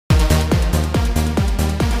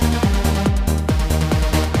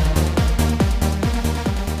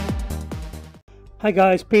Hi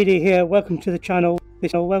guys, PD here, welcome to the channel.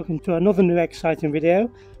 Welcome to another new exciting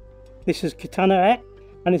video. This is Katana X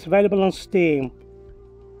and it's available on Steam.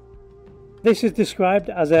 This is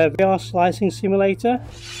described as a VR slicing simulator.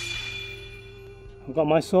 I've got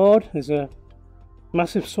my sword, there's a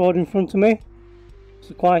massive sword in front of me.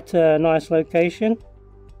 It's quite a nice location.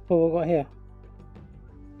 Oh, what have we got here?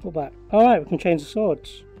 Pull back. Alright, we can change the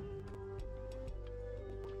swords.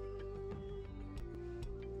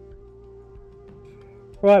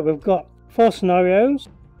 Right, we've got 4 scenarios.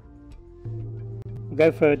 We'll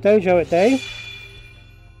go for a dojo at day.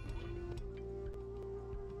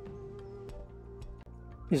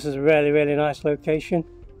 This is a really nice location.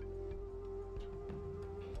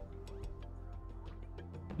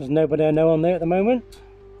 There's nobody I know on there at the moment.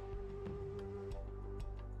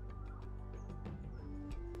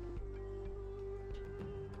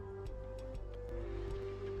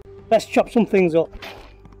 Let's chop some things up.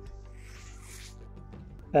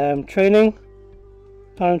 Training,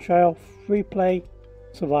 time trial, free play,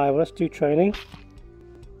 survival. Let's do training.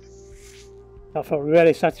 That felt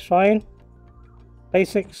really satisfying.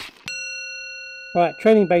 Basics. Right,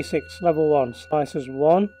 training basics, level 1, slices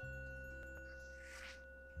 1.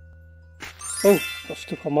 Oh, got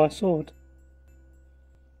stuck on my sword.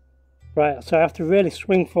 Right, so I have to really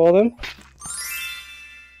swing for them.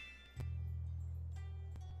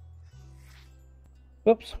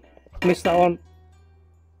 Oops, missed that one.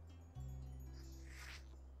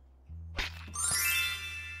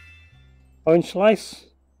 Orange slice.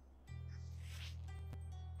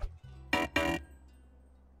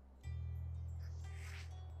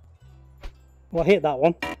 Well, I hit that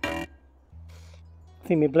one. I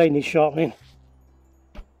think my blade needs sharpening.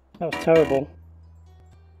 That was terrible.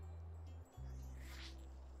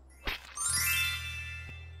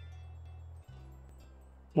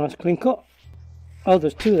 Nice clean cut. Oh,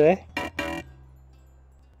 there's 2 there.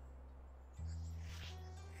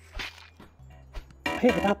 I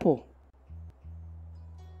hit the apple.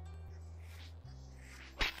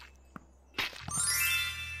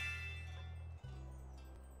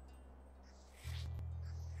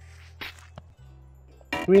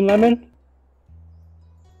 Green lemon.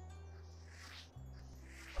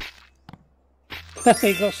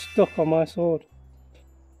 He got stuck on my sword.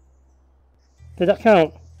 Did that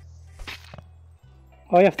count?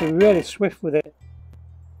 Oh, you have to be really swift with it.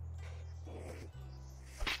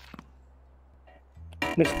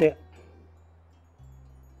 Missed it.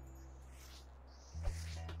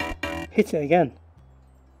 Hit it again.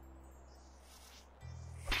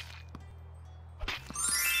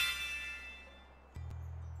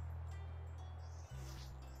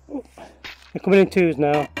 They're coming in 2s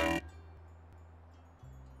now.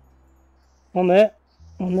 On there.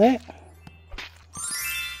 On there.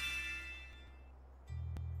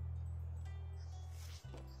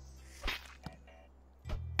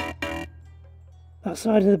 That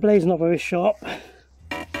side of the blade's not very sharp.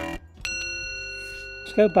 Let's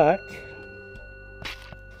go back.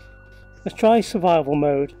 Let's try survival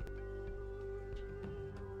mode.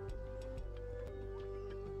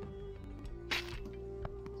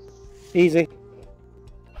 Easy.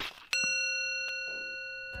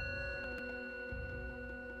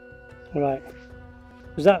 Right.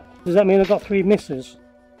 Does that mean I got 3 misses?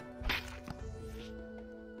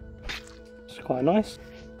 It's quite nice.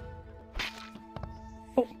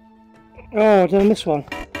 Oh, did I miss one?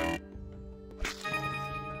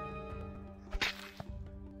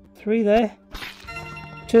 3 there.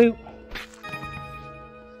 2.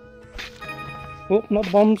 Oh, not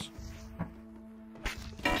the bombs.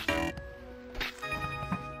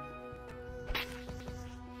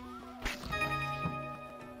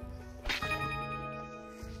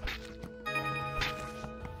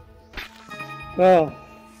 Oh.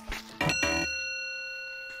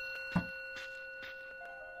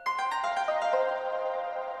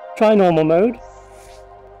 Try normal mode.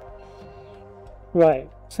 Right,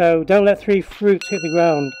 so don't let 3 fruits hit the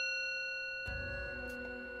ground.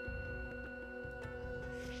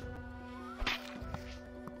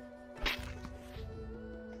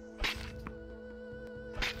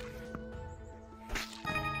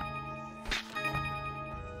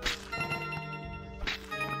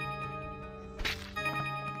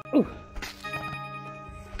 Ooh.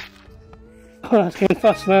 Oh, that's getting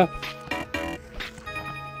fast now.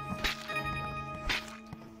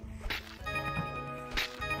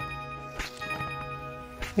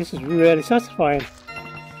 This is really satisfying.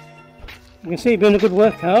 You can see it's been a good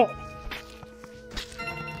workout.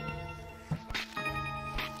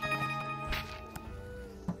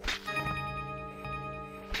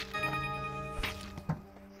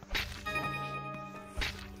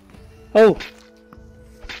 Oh,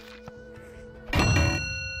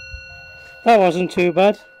 That wasn't too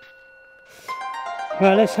bad.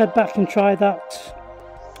 Right, let's head back and try that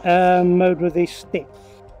mode with these sticks.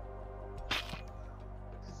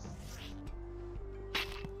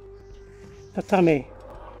 Tatami,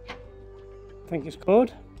 I think it's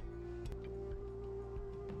called.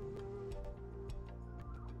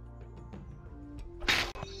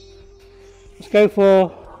 Let's go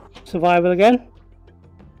for survival again.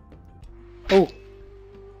 Oh,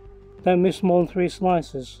 don't miss more than 3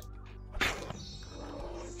 slices.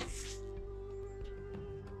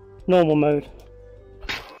 Normal mode.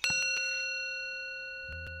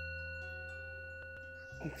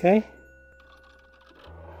 Okay.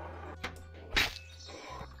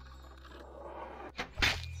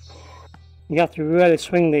 You have to really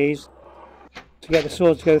swing these to get the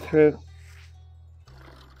sword to go through.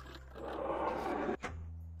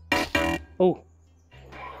 Oh.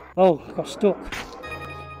 Oh, got stuck.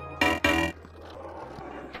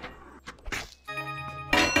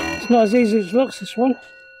 It's not as easy as it looks, this one.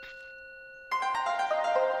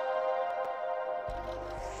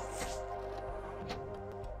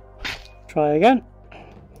 Try again.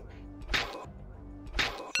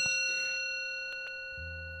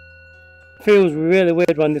 Feels really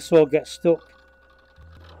weird when the sword gets stuck.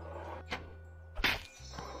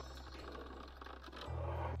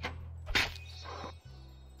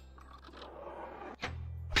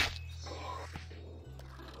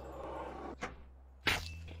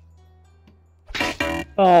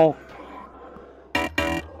 Oh.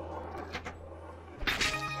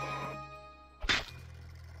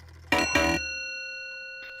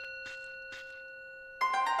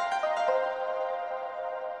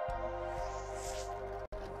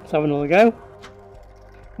 Let's have another go.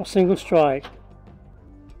 A single strike.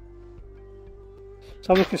 Let's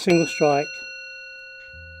have a look at single strike.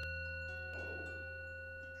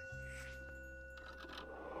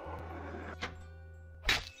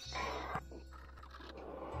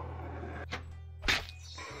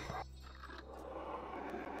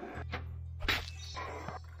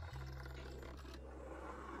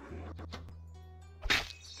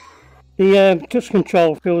 The touch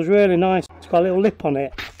control feels really nice. It's got a little lip on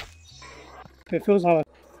it. It feels like my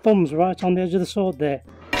thumb's right on the edge of the sword there.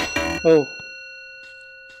 Oh,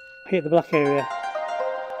 hit the black area.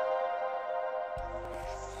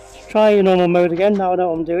 Let's try normal mode again, now I know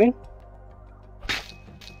what I'm doing.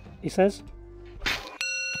 He says.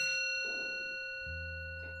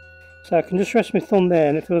 So I can just rest my thumb there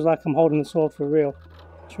and it feels like I'm holding the sword for real.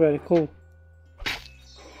 It's really cool.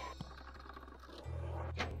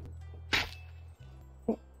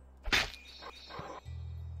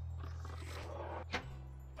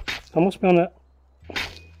 I must be on a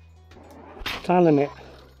time limit.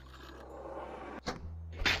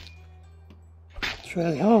 It's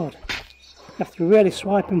really hard. You have to really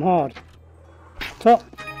swipe him hard. Top.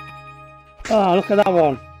 Oh, look at that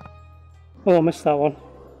one. Oh, I missed that one.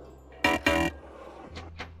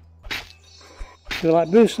 Feel like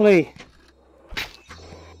Bruce Lee.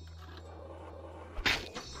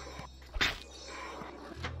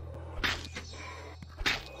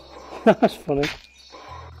 That's funny.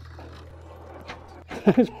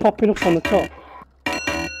 It's popping up on the top.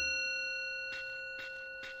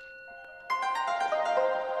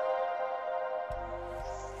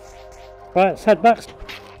 Right, let's head back.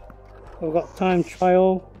 We've got time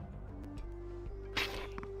trial.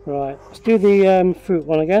 Right, let's do the fruit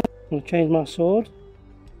one again. I'm going to change my sword.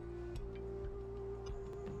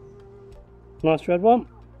 Nice red one.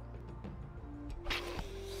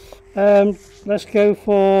 Let's go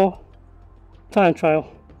for time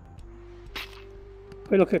trial.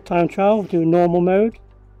 We look at time trial, do normal mode.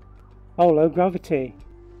 Oh, low gravity.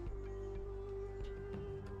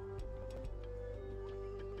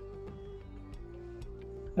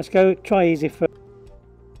 Let's go try easy first.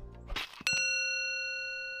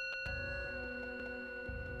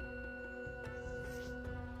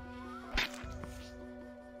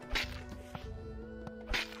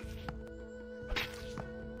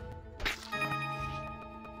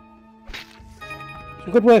 It's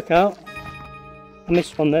a good workout. I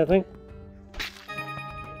missed one there, I think.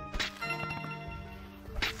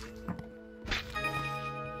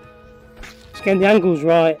 Just getting the angles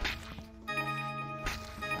right.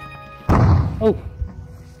 Oh,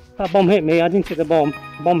 that bomb hit me. I didn't hit the bomb.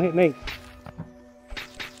 The bomb hit me.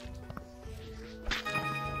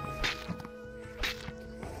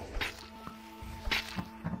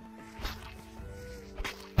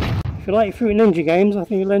 If you like your Fruit Ninja games, I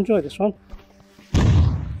think you'll enjoy this one.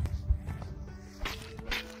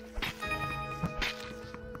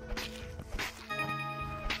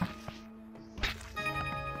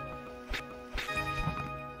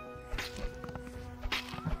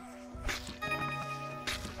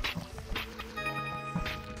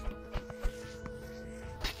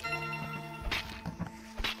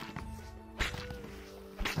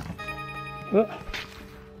 Oh.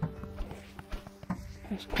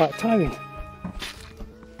 That's quite tiring.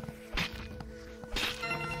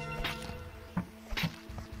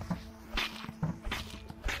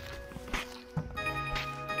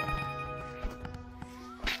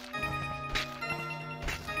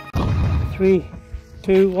 Three,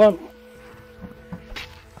 two, one.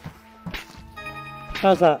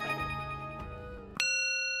 How's that?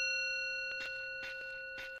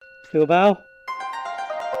 Do a bow.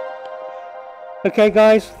 Okay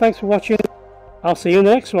guys, thanks for watching. I'll see you in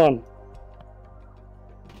the next one.